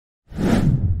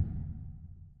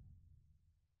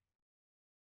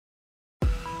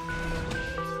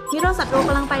ฮีโร่ศัตรูก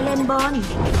ำลังไปเลนบน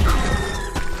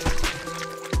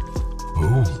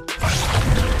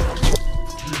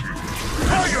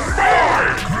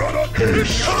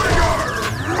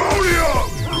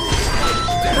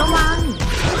ระวัง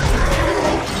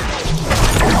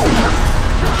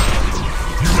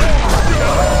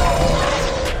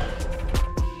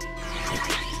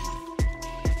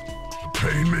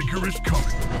Painmaker is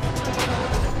coming.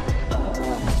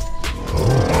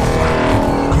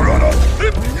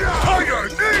 Tiger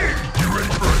knee! You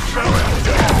ready for a challenge?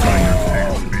 Tiger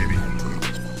stance, baby.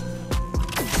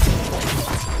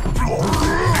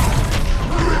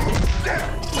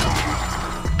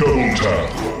 Double tap.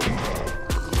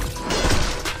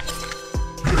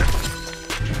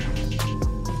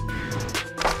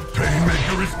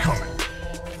 Painmaker is coming.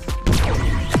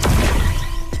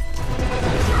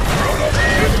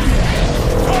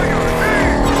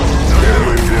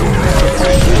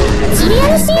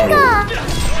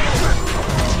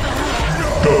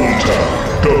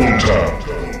 Double tap.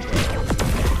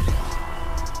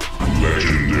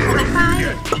 Legendary.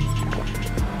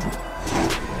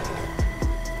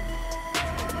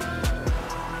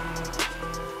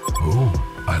 Oh,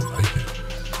 I like it.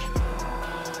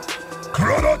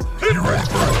 Krada, you ready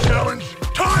for a challenge?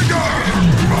 Tiger!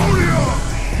 Rhodium!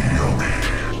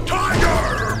 Tiger!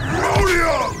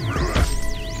 Rhodium!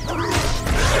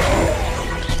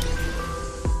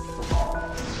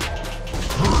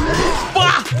 ว้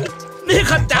านี่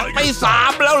ขจัดไป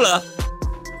3แล้วเหรอ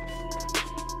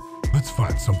Let's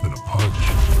find something to punch.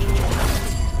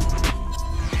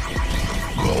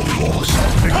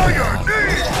 Tiger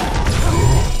knee!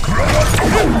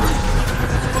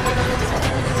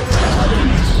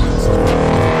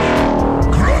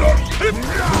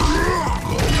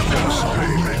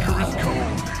 Painmaker is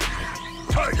coming.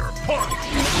 Tiger punch.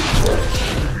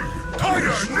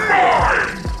 Tiger knee!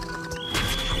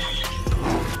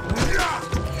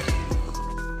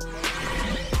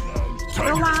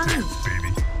 Tiger stance,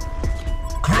 baby.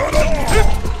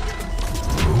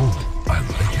 Oh, I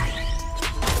like it.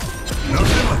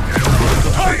 Nothing like that.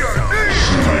 Tiger knee!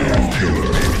 Tiger killer,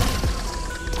 baby.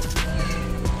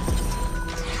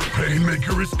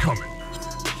 Painmaker is coming.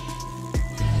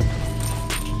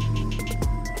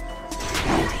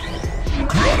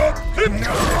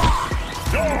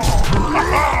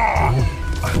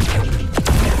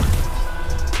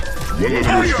 One of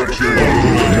your structures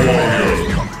is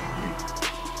coming.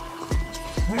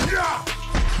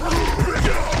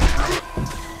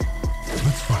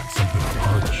 Let's find something to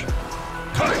punch.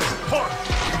 Tiger punch.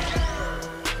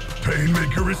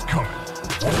 Painmaker is coming.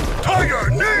 Tiger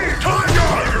knee.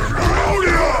 Tiger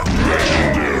Pandamonium.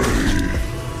 Legendary.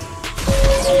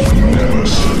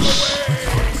 Nemesis. Let's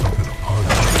find something to punch.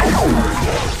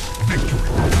 Victory.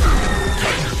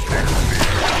 Tiger stance.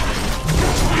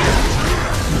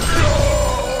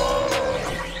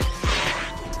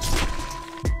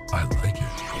 I like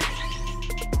it.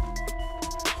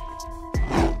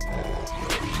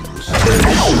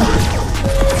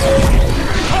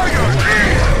 Tiger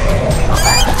knee.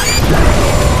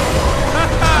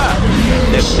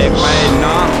 เด็กๆไปเน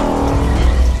าะ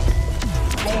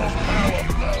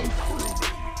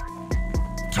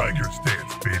Tiger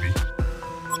stance, baby.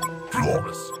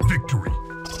 Flawless victory.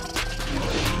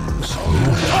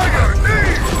 Tiger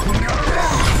knee.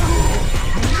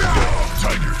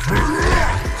 Tiger stance.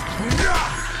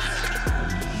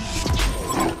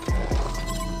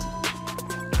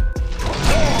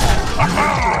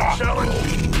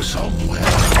 Challenge somewhere.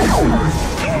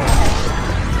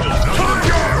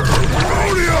 Tiger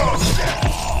Pandamonium.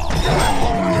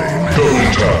 Double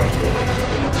tap.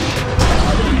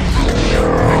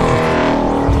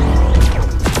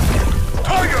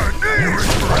 Tiger knee.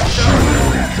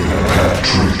 Hat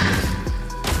trick.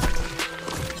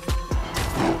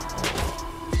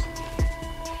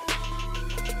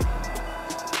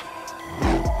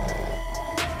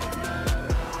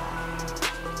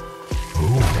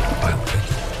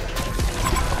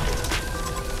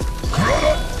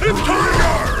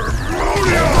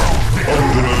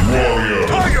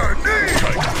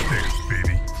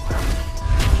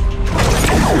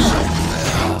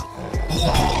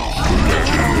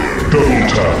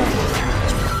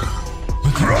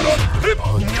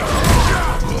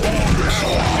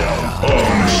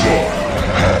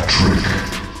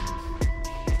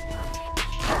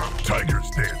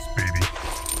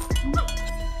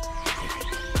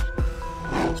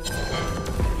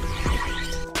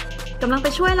 กำลังไป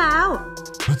ช่วยแล้ว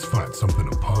Let's find something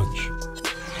to punch.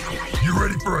 You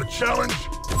ready for a challenge?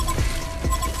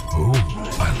 Oh,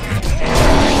 I like it.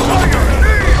 Tiger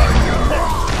knee!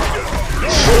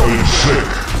 So sick.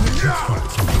 Let's find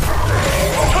something to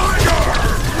punch.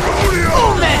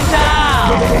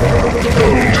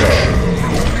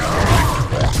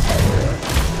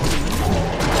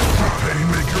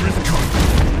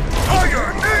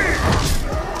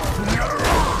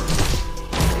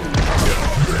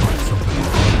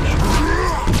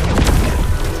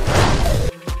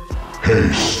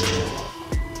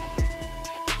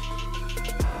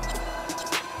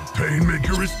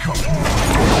 Painmaker is coming.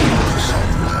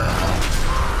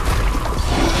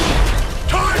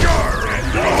 Tiger!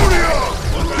 Pandamonium!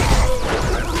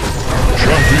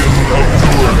 Champion of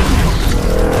Europe!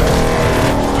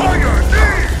 Tiger,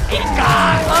 knee! ไอ้กา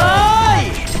เอ้ย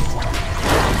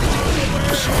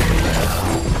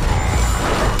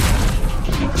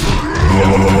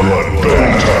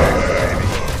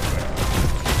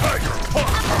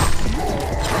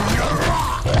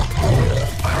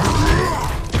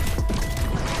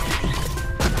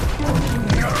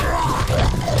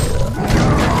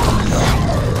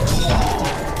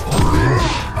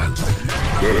Tiger, punch!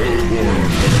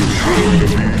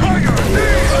 Tiger,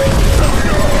 knee!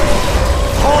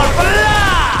 โหดปะล่ะ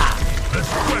Let's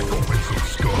crack open some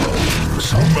skulls.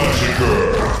 Massacre!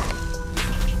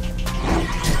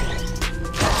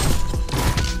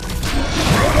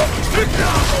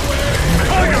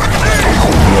 Tiger,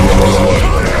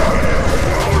 knee!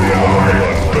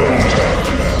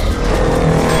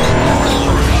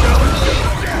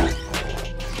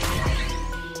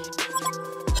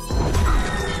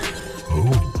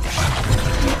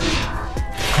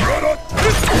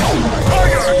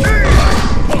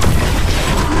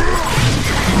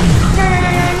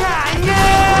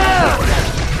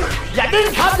 อย่าดิ้น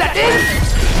ครับอย่าดิ้น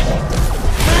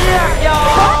เรียกยอ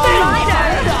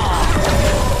ม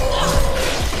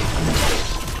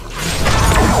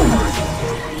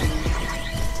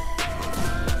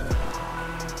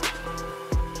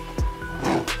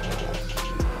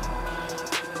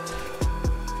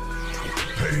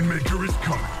Painmaker is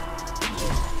coming.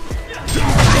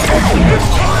 It's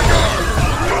Tiger!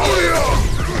 Pandamonium!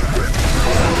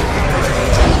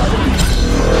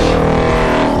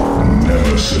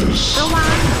 Nemesis. ระวั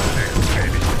ง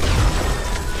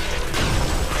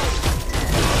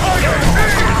Tiger!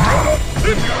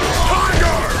 It's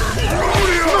Tiger!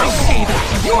 Pandamonium!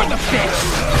 You're the bitch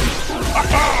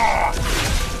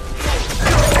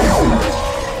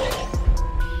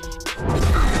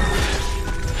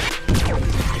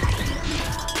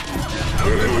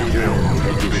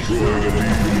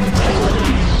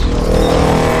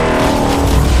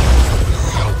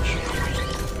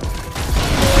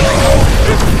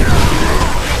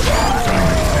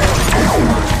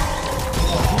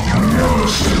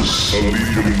Nemesis. A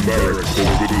Legion barracks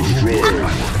has been destroyed.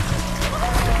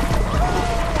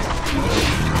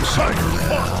 Tiger,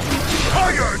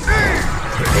 Tiger, knee!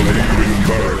 A Legion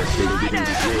barracks has been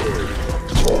destroyed.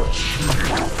 Torch.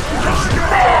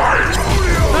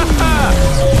 Pandemonium!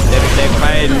 เด็กๆไป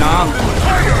น้อง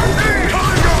Tiger, knee!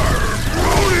 Tiger!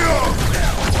 Pandemonium!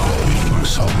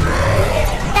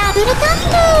 ダブルタッ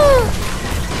プ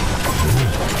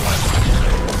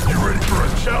You ready for a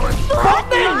challenge? ป๊อก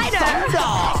ติ้งสองด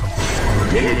อก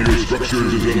One of your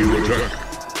structures is under attack.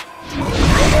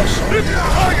 It's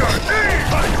Tiger, knee!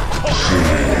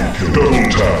 Double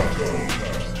tap.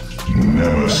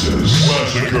 Nemesis.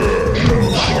 Massacre.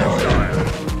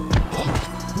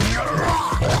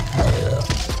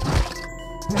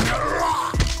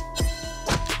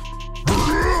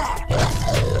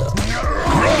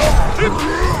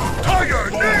 Tiger,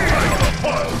 knee!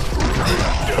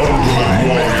 Ultimate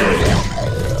warrior.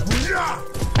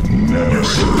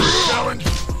 Nemesis. Challenge.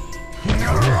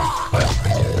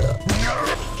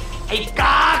 ไอ้ก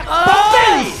ากป๊อกติ้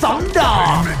งสองดอ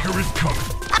ก Maker is coming.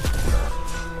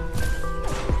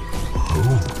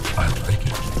 Oh, I like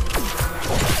it.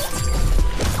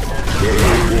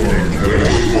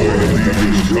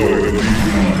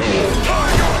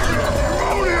 Tiger!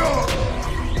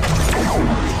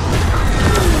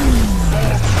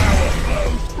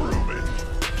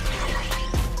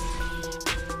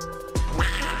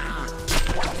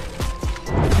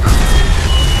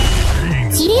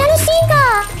 シリアルシンガ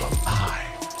ー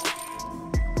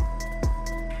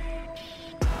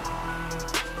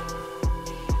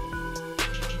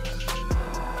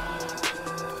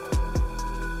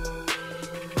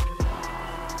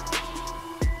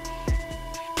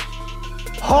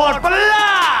โหดปะล่ะ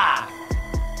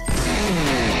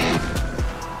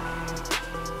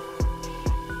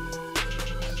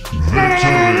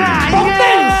ป๊อก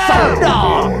ติ้งสองดอ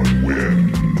ก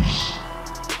Wins.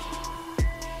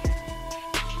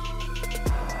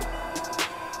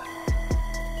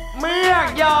 เมียก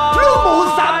ยอม